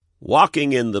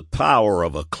Walking in the power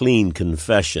of a clean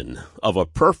confession, of a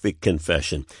perfect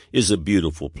confession, is a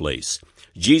beautiful place.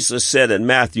 Jesus said in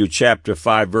Matthew chapter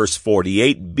 5, verse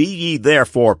 48, "Be ye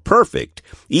therefore perfect,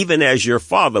 even as your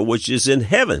Father which is in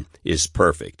heaven is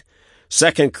perfect."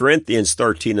 2 Corinthians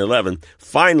 13:11,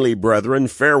 "Finally, brethren,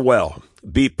 farewell.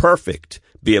 Be perfect,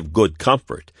 be of good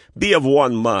comfort, be of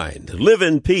one mind, live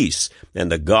in peace,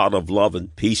 and the God of love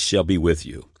and peace shall be with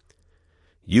you."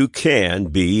 You can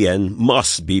be and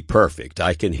must be perfect.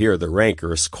 I can hear the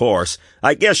rancorous chorus,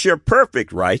 "I guess you're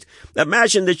perfect, right?"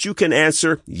 Imagine that you can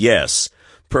answer, yes.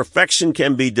 Perfection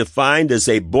can be defined as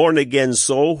a born-again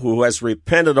soul who has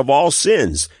repented of all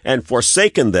sins and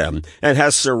forsaken them and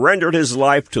has surrendered his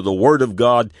life to the Word of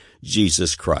God,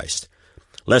 Jesus Christ.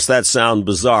 Lest that sound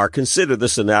bizarre, consider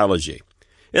this analogy.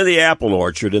 In the apple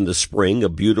orchard in the spring, a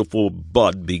beautiful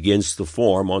bud begins to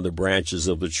form on the branches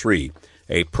of the tree,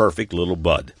 a perfect little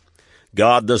bud.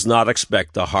 God does not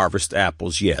expect to harvest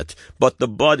apples yet, but the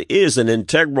bud is an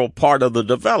integral part of the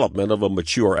development of a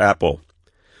mature apple.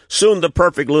 Soon the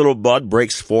perfect little bud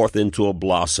breaks forth into a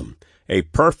blossom, a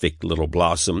perfect little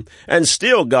blossom, and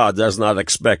still God does not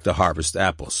expect to harvest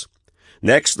apples.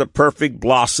 Next, the perfect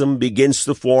blossom begins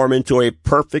to form into a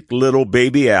perfect little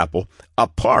baby apple, a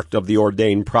part of the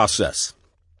ordained process.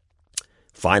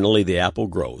 Finally, the apple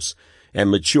grows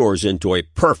and matures into a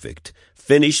perfect,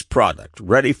 finished product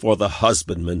ready for the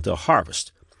husbandman to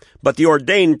harvest. But the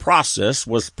ordained process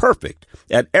was perfect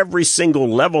at every single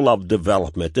level of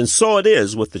development, and so it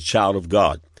is with the child of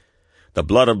God. The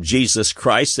blood of Jesus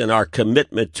Christ and our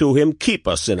commitment to him keep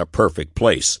us in a perfect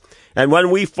place. And when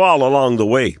we fall along the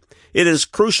way, it is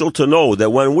crucial to know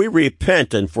that when we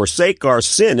repent and forsake our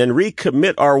sin and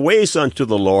recommit our ways unto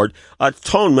the Lord,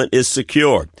 atonement is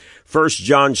secured. 1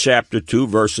 John chapter 2,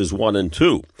 verses 1 and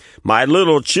 2. "My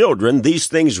little children, these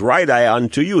things write I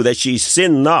unto you, that ye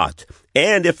sin not.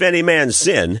 And if any man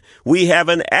sin, we have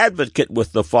an advocate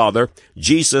with the Father,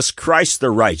 Jesus Christ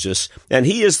the righteous, and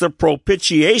he is the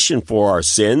propitiation for our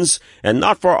sins, and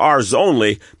not for ours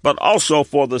only, but also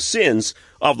for the sins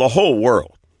of the whole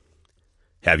world."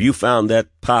 Have you found that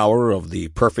power of the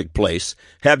perfect place?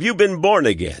 Have you been born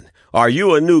again? Are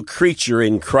you a new creature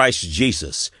in Christ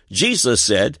Jesus? Jesus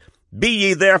said, "Be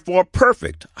ye therefore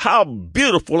perfect." How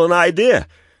beautiful an idea!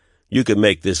 You can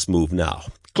make this move now.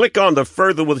 Click on the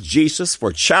Further with Jesus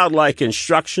for childlike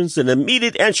instructions and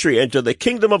immediate entry into the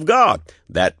kingdom of God,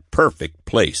 that perfect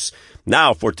place.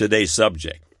 Now for today's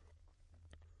subject.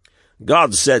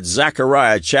 God said,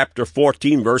 Zechariah chapter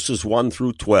 14, verses 1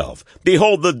 through 12,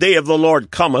 "Behold, the day of the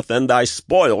Lord cometh, and thy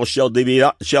spoil shall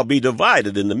be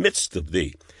divided in the midst of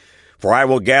thee. For I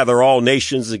will gather all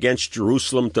nations against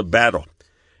Jerusalem to battle.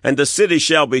 And the city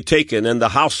shall be taken, and the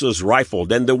houses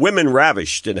rifled, and the women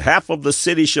ravished, and half of the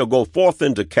city shall go forth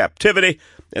into captivity,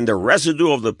 and the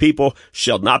residue of the people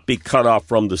shall not be cut off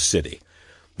from the city.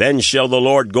 Then shall the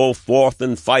Lord go forth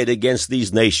and fight against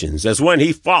these nations, as when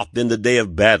he fought in the day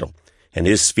of battle. And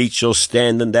his feet shall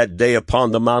stand in that day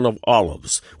upon the Mount of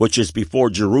Olives, which is before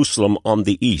Jerusalem on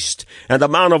the east. And the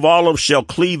Mount of Olives shall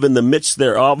cleave in the midst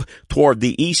thereof toward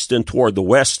the east and toward the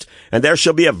west. And there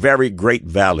shall be a very great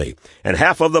valley. And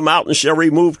half of the mountain shall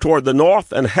remove toward the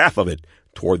north, and half of it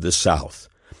toward the south.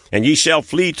 And ye shall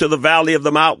flee to the valley of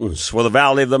the mountains, for the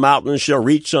valley of the mountains shall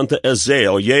reach unto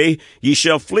Azael. Yea, ye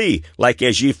shall flee, like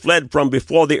as ye fled from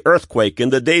before the earthquake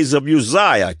in the days of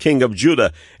Uzziah, king of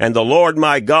Judah. And the Lord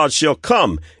my God shall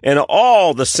come, and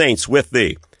all the saints with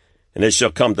thee. And it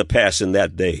shall come to pass in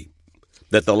that day,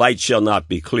 that the light shall not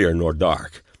be clear nor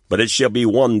dark, but it shall be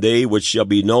one day which shall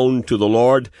be known to the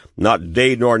Lord, not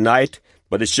day nor night,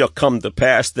 but it shall come to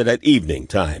pass that at evening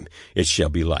time it shall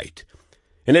be light.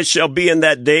 And it shall be in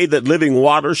that day that living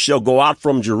waters shall go out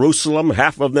from Jerusalem,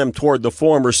 half of them toward the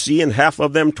former sea, and half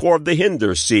of them toward the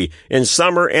hinder sea. In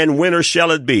summer and winter shall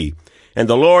it be. And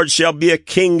the Lord shall be a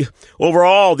king over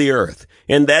all the earth.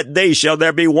 In that day shall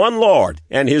there be one Lord,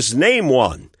 and his name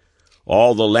one.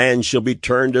 All the land shall be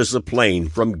turned as a plain,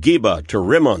 from Geba to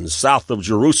Rimmon, south of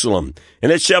Jerusalem.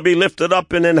 And it shall be lifted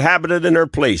up and inhabited in her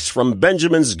place, from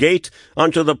Benjamin's gate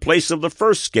unto the place of the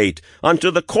first gate, unto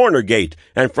the corner gate,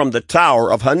 and from the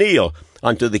tower of Haneel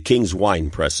unto the king's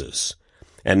winepresses.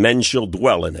 And men shall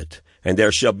dwell in it, and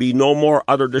there shall be no more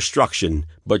utter destruction,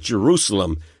 but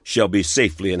Jerusalem shall be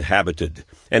safely inhabited.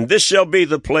 And this shall be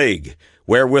the plague,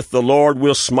 wherewith the Lord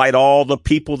will smite all the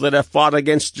people that have fought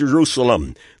against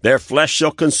Jerusalem. Their flesh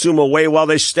shall consume away while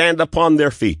they stand upon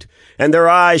their feet, and their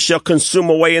eyes shall consume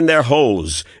away in their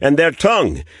holes, and their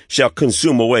tongue shall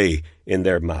consume away in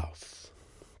their mouth."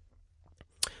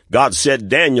 God said,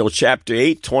 Daniel chapter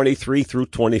 8, 23 through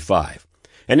 25,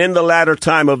 "And in the latter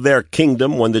time of their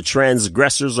kingdom, when the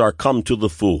transgressors are come to the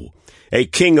full, A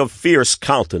king of fierce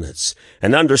countenance,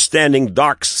 and understanding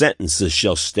dark sentences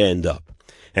shall stand up.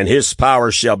 And his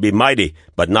power shall be mighty,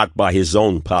 but not by his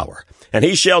own power. And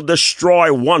he shall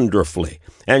destroy wonderfully,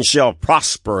 and shall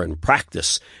prosper in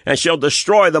practice, and shall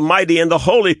destroy the mighty and the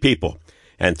holy people.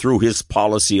 And through his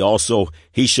policy also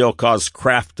he shall cause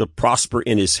craft to prosper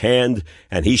in his hand,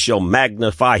 and he shall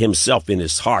magnify himself in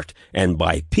his heart, and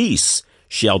by peace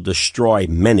shall destroy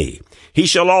many. He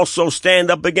shall also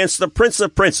stand up against the prince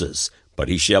of princes, but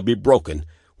he shall be broken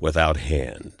without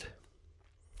hand.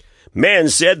 Man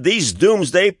said, these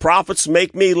doomsday prophets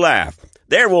make me laugh.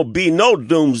 There will be no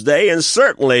doomsday and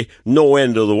certainly no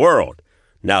end of the world.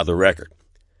 Now the record.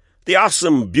 The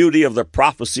awesome beauty of the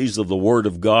prophecies of the Word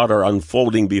of God are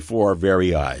unfolding before our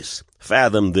very eyes.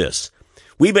 Fathom this.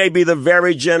 We may be the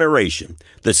very generation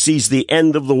that sees the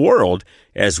end of the world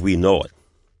as we know it.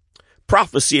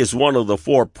 Prophecy is one of the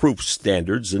 4 proof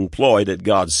standards employed at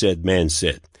God said, man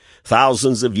said.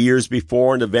 Thousands of years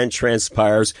before an event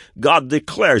transpires, God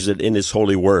declares it in his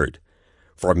holy word.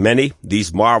 For many,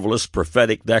 these marvelous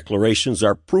prophetic declarations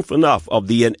are proof enough of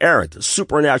the inerrant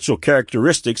supernatural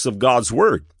characteristics of God's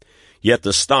word. Yet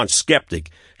the staunch skeptic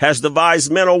has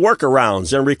devised mental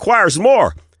workarounds and requires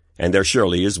more, and there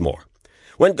surely is more.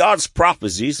 When God's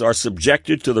prophecies are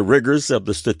subjected to the rigors of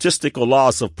the statistical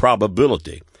laws of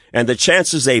probability, and the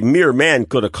chances a mere man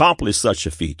could accomplish such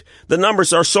a feat, the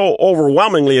numbers are so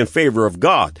overwhelmingly in favor of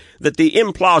God that the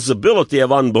implausibility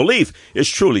of unbelief is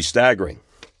truly staggering.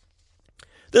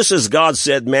 This is God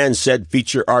Said, Man Said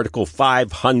feature article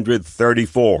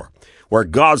 534, where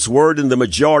God's word in the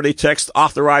majority text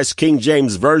authorized King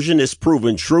James Version is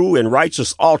proven true and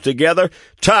righteous altogether,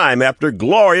 time after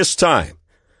glorious time.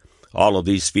 All of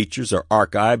these features are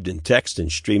archived in text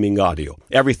and streaming audio.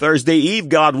 Every Thursday eve,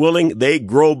 God willing, they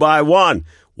grow by one.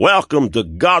 Welcome to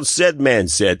God Said, Man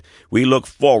Said. We look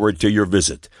forward to your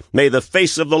visit. May the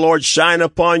face of the Lord shine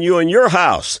upon you and your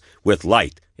house with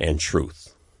light and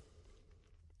truth.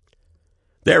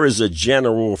 There is a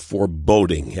general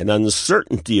foreboding and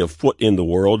uncertainty afoot in the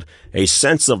world, a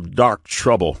sense of dark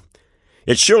trouble.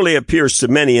 It surely appears to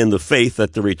many in the faith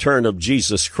that the return of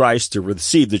Jesus Christ to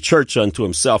receive the church unto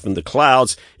himself in the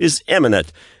clouds is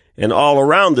imminent, and all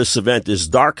around this event is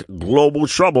dark global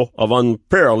trouble of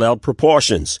unparalleled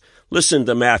proportions. Listen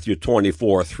to Matthew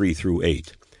 24,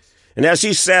 3-8. And as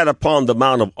he sat upon the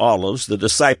Mount of Olives, the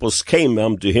disciples came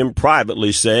unto him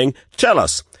privately, saying, Tell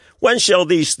us, when shall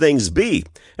these things be?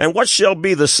 And what shall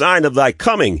be the sign of thy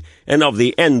coming and of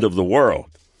the end of the world?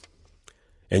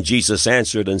 And Jesus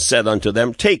answered and said unto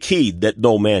them, Take heed that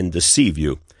no man deceive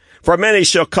you. For many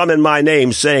shall come in my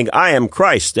name, saying, I am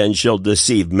Christ, and shall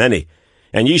deceive many.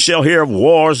 And ye shall hear of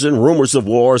wars and rumors of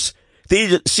wars.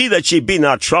 See that ye be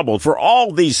not troubled, for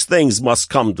all these things must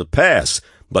come to pass,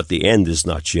 but the end is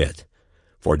not yet.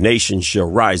 For nation shall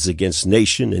rise against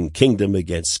nation, and kingdom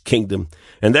against kingdom.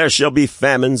 And there shall be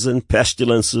famines and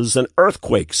pestilences and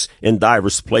earthquakes in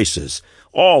divers places.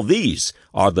 All these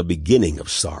are the beginning of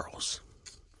sorrows.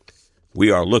 We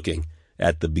are looking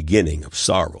at the beginning of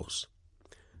sorrows.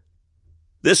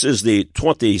 This is the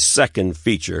 22nd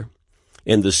feature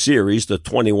in the series, The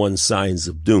 21 Signs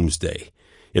of Doomsday.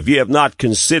 If you have not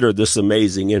considered this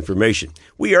amazing information,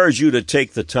 we urge you to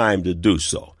take the time to do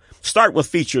so. Start with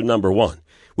feature number 1.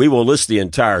 We will list the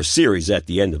entire series at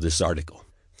the end of this article.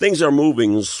 Things are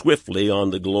moving swiftly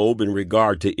on the globe in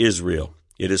regard to Israel.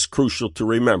 It is crucial to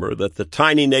remember that the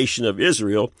tiny nation of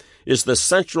Israel is the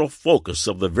central focus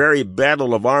of the very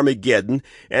battle of Armageddon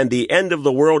and the end of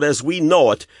the world as we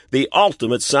know it, the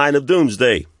ultimate sign of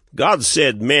doomsday. God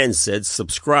Said, Man Said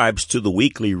subscribes to the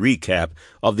weekly recap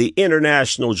of the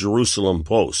International Jerusalem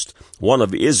Post, one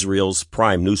of Israel's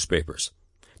prime newspapers.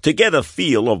 To get a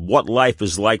feel of what life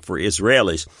is like for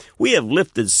Israelis, we have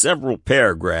lifted several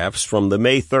paragraphs from the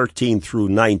May 13 through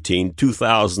 19,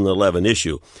 2011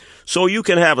 issue, so you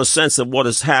can have a sense of what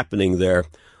is happening there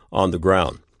on the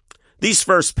ground. These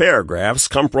first paragraphs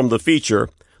come from the feature,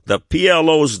 The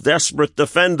PLO's Desperate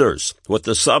Defenders, with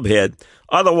the subhead,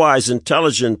 Otherwise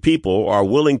intelligent people are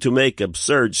willing to make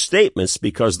absurd statements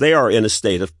because they are in a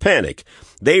state of panic.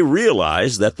 They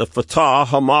realize that the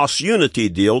Fatah-Hamas unity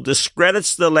deal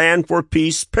discredits the land for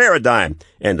peace paradigm.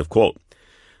 End of quote.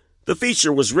 The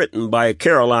feature was written by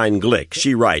Caroline Glick.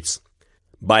 She writes,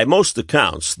 By most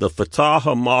accounts, the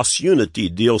Fatah-Hamas unity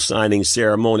deal signing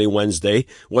ceremony Wednesday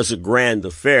was a grand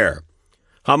affair.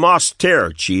 Hamas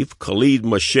terror chief Khalid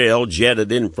Mashal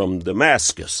jetted in from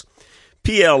Damascus.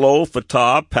 PLO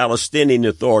Fatah Palestinian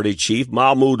Authority chief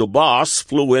Mahmoud Abbas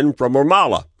flew in from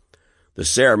Ramallah. The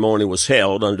ceremony was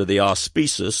held under the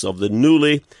auspices of the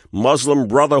newly Muslim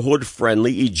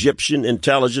Brotherhood-friendly Egyptian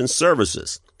intelligence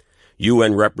services.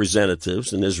 UN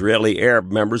representatives and Israeli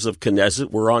Arab members of Knesset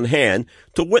were on hand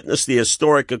to witness the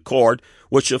historic accord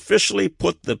which officially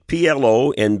put the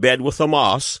PLO in bed with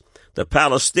Hamas, the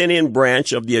Palestinian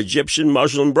branch of the Egyptian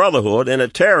Muslim Brotherhood, and a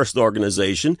terrorist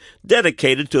organization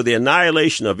dedicated to the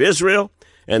annihilation of Israel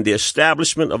and the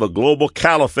establishment of a global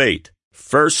caliphate.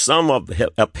 First, some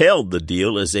upheld the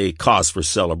deal as a cause for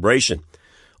celebration.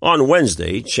 On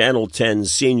Wednesday, Channel 10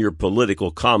 senior political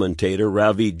commentator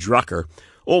Ravi Drucker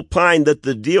opined that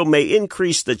the deal may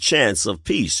increase the chance of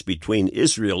peace between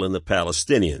Israel and the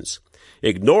Palestinians,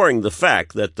 ignoring the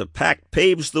fact that the pact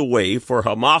paves the way for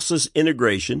Hamas's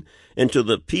integration into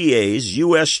the PA's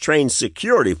U.S.-trained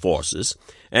security forces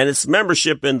and its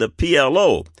membership in the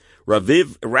PLO.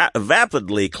 Raviv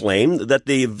rapidly claimed that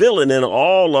the villain in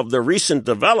all of the recent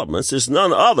developments is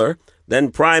none other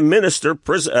than Prime Minister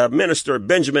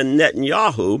Benjamin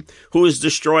Netanyahu, who is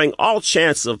destroying all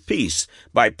chance of peace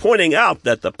by pointing out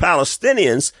that the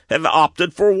Palestinians have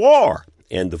opted for war.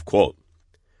 End of quote.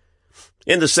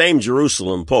 In the same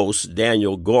Jerusalem Post,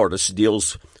 Daniel Gordis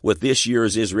deals with this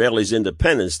year's Israelis'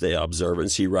 Independence Day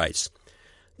observance. He writes,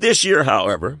 "This year,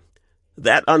 however,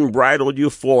 that unbridled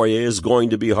euphoria is going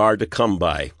to be hard to come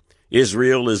by.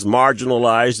 Israel is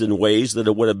marginalized in ways that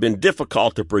it would have been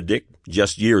difficult to predict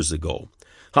just years ago.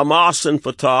 Hamas and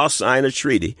Fatah sign a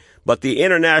treaty, but the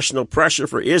international pressure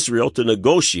for Israel to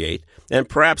negotiate and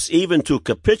perhaps even to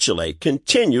capitulate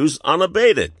continues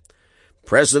unabated.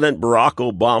 President Barack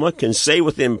Obama can say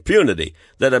with impunity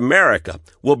that America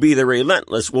will be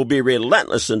relentless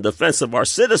in defense of our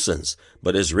citizens,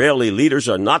 but Israeli leaders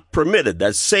are not permitted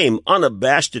that same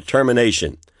unabashed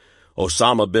determination.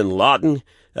 Osama bin Laden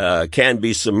can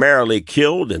be summarily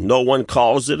killed, and no one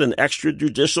calls it an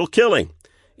extrajudicial killing.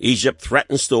 Egypt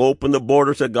threatens to open the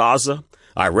border to Gaza.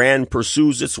 Iran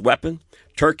pursues its weapon.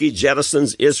 Turkey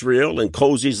jettisons Israel and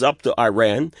cozies up to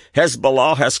Iran.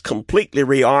 Hezbollah has completely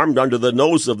rearmed under the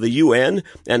nose of the UN,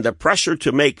 and the pressure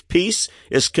to make peace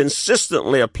is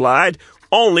consistently applied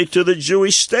only to the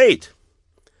Jewish state.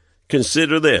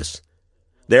 Consider this.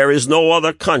 There is no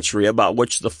other country about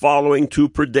which the following two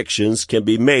predictions can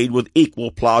be made with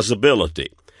equal plausibility.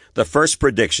 The first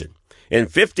prediction: in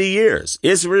 50 years,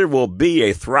 Israel will be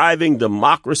a thriving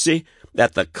democracy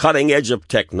at the cutting edge of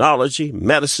technology,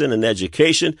 medicine, and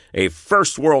education, a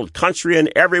first world country in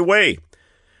every way.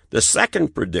 The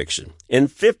second prediction: in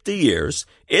 50 years,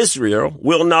 Israel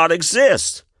will not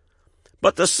exist.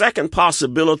 But the second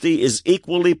possibility is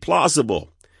equally plausible.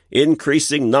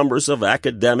 Increasing numbers of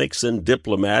academics and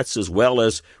diplomats, as well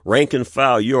as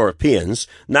rank-and-file Europeans,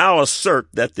 now assert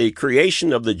that the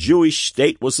creation of the Jewish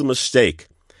state was a mistake.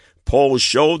 Polls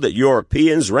show that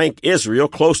Europeans rank Israel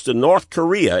close to North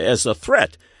Korea as a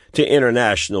threat to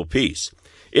international peace.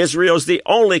 Israel is the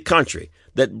only country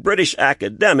that British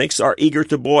academics are eager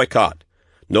to boycott.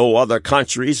 No other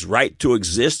country's right to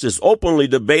exist is openly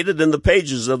debated in the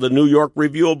pages of the New York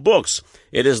Review of Books.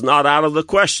 It is not out of the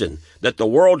question that the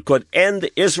world could end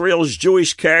Israel's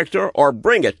Jewish character or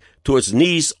bring it to its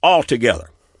knees altogether.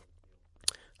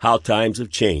 How times have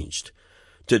changed.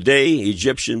 Today,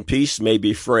 Egyptian peace may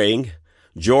be fraying.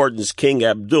 Jordan's King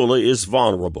Abdullah is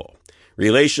vulnerable.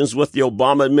 Relations with the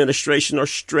Obama administration are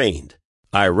strained.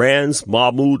 Iran's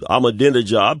Mahmoud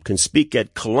Ahmadinejad can speak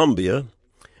at Columbia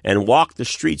and walk the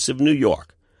streets of New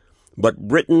York. But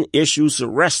Britain issues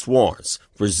arrest warrants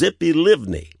for Tzipi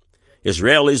Livni.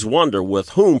 Israelis wonder with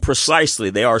whom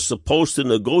precisely they are supposed to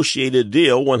negotiate a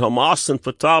deal when Hamas and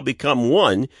Fatah become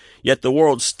one, yet the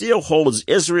world still holds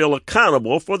Israel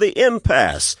accountable for the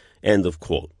impasse. End of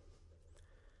quote.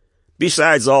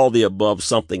 Besides all the above,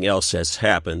 something else has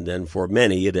happened, and for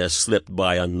many it has slipped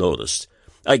by unnoticed.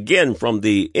 Again, from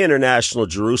the International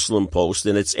Jerusalem Post,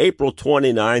 in its April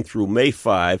 29 through May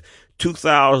 5,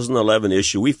 2011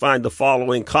 issue, we find the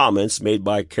following comments made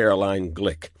by Caroline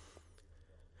Glick.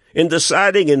 In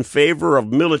deciding in favor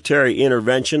of military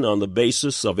intervention on the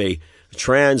basis of a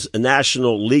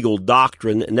transnational legal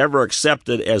doctrine never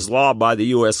accepted as law by the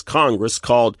U.S. Congress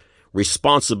called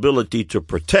responsibility to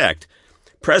protect,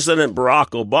 President Barack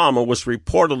Obama was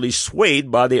reportedly swayed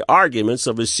by the arguments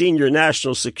of his senior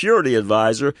national security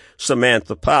advisor,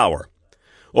 Samantha Power.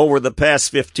 Over the past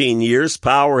 15 years,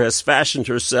 Power has fashioned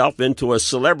herself into a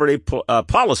celebrity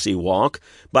policy wonk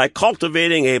by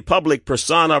cultivating a public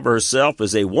persona of herself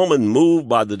as a woman moved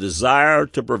by the desire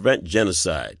to prevent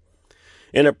genocide.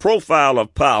 In a profile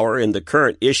of Power in the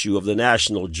current issue of the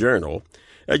National Journal,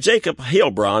 Jacob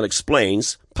Heilbron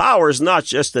explains, Power is not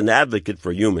just an advocate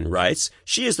for human rights,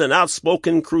 she is an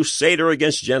outspoken crusader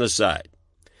against genocide.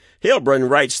 Heilbron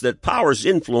writes that Power's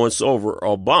influence over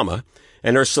Obama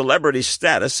and her celebrity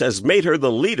status has made her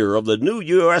the leader of the new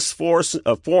U.S.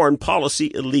 foreign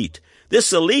policy elite.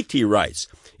 This elite, he writes,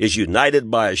 is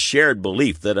united by a shared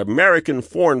belief that American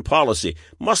foreign policy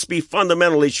must be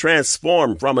fundamentally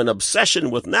transformed from an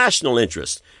obsession with national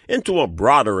interest into a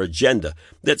broader agenda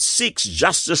that seeks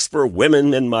justice for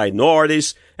women and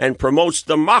minorities and promotes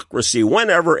democracy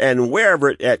whenever and wherever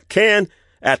it can,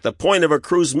 at the point of a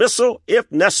cruise missile,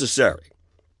 if necessary.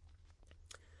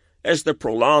 As the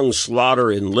prolonged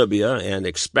slaughter in Libya and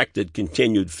expected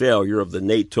continued failure of the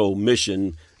NATO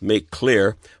mission make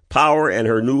clear, power and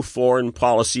her new foreign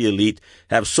policy elite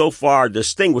have so far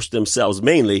distinguished themselves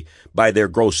mainly by their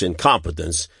gross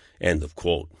incompetence. End of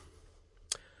quote.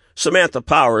 Samantha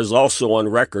Power is also on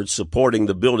record supporting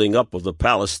the building up of the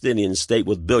Palestinian state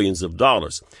with billions of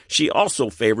dollars. She also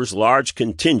favors large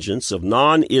contingents of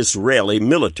non-Israeli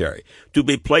military to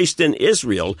be placed in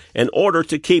Israel in order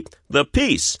to keep the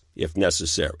peace, if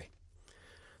necessary.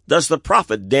 Does the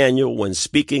prophet Daniel, when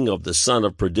speaking of the son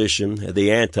of perdition,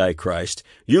 the Antichrist,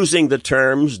 using the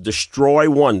terms destroy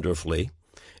wonderfully,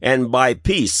 and by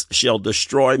peace shall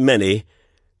destroy many,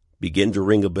 begin to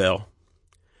ring a bell?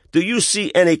 Do you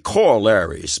see any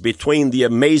corollaries between the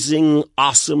amazing,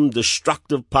 awesome,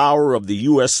 destructive power of the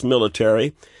U.S.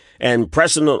 military and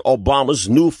President Obama's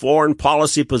new foreign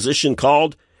policy position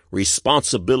called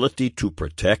responsibility to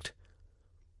protect?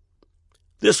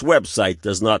 This website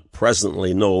does not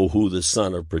presently know who the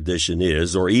son of perdition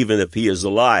is, or even if he is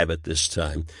alive at this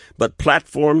time, but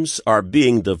platforms are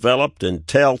being developed and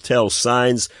telltale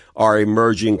signs are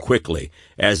emerging quickly,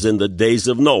 as in the days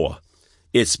of Noah.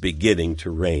 It's beginning to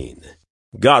rain.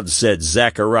 God said,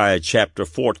 Zechariah chapter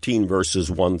 14, verses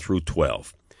 1 through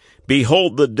 12,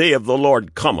 Behold, the day of the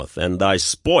Lord cometh, and thy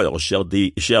spoil shall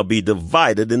be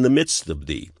divided in the midst of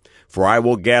thee. For I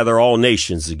will gather all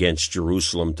nations against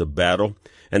Jerusalem to battle,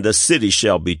 and the city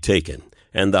shall be taken,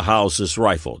 and the houses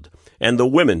rifled, and the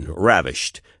women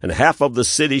ravished, and half of the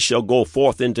city shall go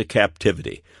forth into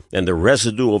captivity, and the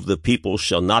residue of the people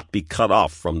shall not be cut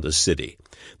off from the city.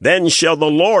 Then shall the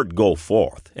Lord go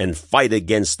forth and fight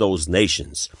against those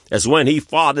nations, as when he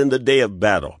fought in the day of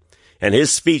battle. And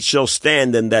his feet shall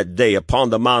stand in that day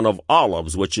upon the Mount of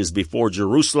Olives, which is before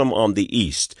Jerusalem on the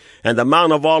east. And the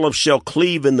Mount of Olives shall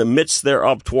cleave in the midst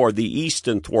thereof toward the east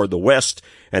and toward the west,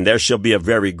 and there shall be a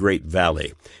very great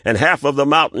valley. And half of the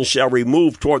mountain shall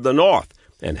remove toward the north,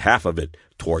 and half of it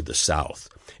toward the south.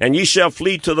 And ye shall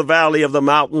flee to the valley of the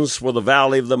mountains, for the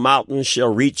valley of the mountains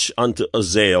shall reach unto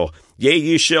Azel. Yea,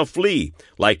 ye shall flee,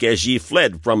 like as ye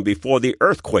fled from before the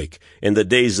earthquake in the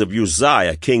days of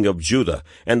Uzziah, king of Judah.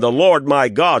 And the Lord my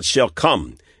God shall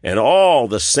come, and all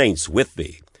the saints with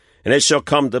thee. And it shall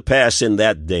come to pass in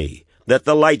that day, that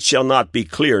the light shall not be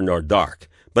clear nor dark,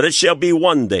 but it shall be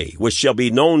one day, which shall be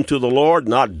known to the Lord,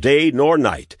 not day nor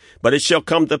night. But it shall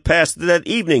come to pass that at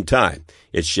evening time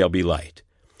it shall be light.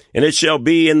 And it shall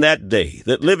be in that day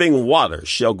that living waters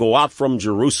shall go out from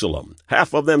Jerusalem,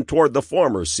 half of them toward the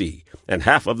former sea, and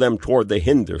half of them toward the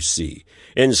hinder sea.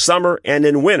 In summer and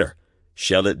in winter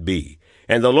shall it be.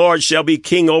 And the Lord shall be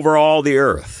king over all the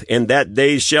earth. In that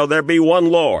day shall there be one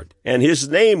Lord, and his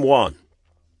name one.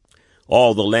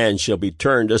 All the land shall be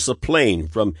turned as a plain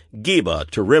from Geba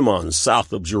to Rimmon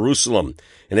south of Jerusalem,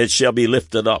 and it shall be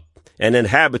lifted up and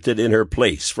inhabited in her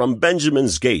place, from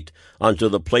Benjamin's gate unto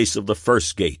the place of the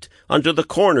first gate, unto the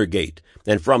corner gate,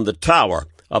 and from the tower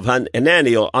of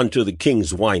Hananiel unto the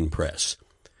king's winepress.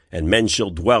 And men shall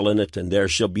dwell in it, and there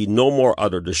shall be no more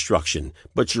utter destruction,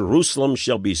 but Jerusalem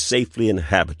shall be safely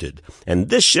inhabited. And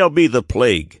this shall be the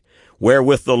plague,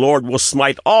 wherewith the Lord will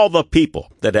smite all the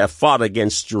people that have fought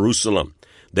against Jerusalem.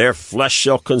 Their flesh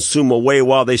shall consume away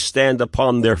while they stand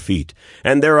upon their feet,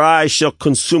 and their eyes shall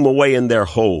consume away in their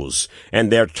holes,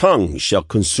 and their tongue shall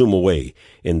consume away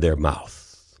in their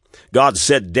mouth. God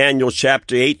said, Daniel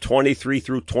chapter 8, 23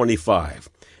 through 25,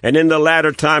 And in the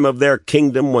latter time of their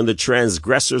kingdom, when the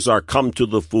transgressors are come to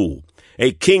the full,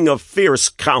 a king of fierce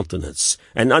countenance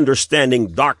and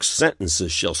understanding dark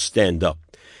sentences shall stand up,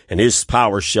 and his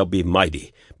power shall be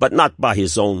mighty, but not by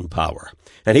his own power.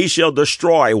 And he shall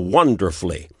destroy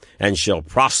wonderfully, and shall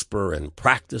prosper and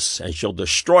practice, and shall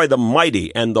destroy the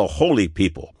mighty and the holy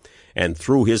people. And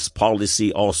through his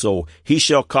policy also he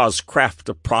shall cause craft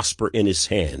to prosper in his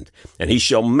hand, and he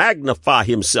shall magnify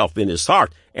himself in his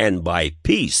heart, and by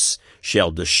peace shall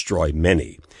destroy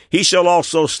many. He shall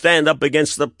also stand up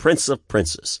against the prince of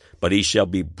princes, but he shall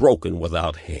be broken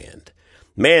without hand.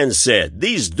 Man said,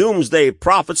 These doomsday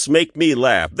prophets make me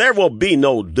laugh. There will be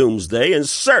no doomsday, and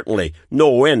certainly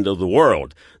no end of the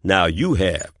world. Now you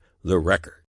have the record.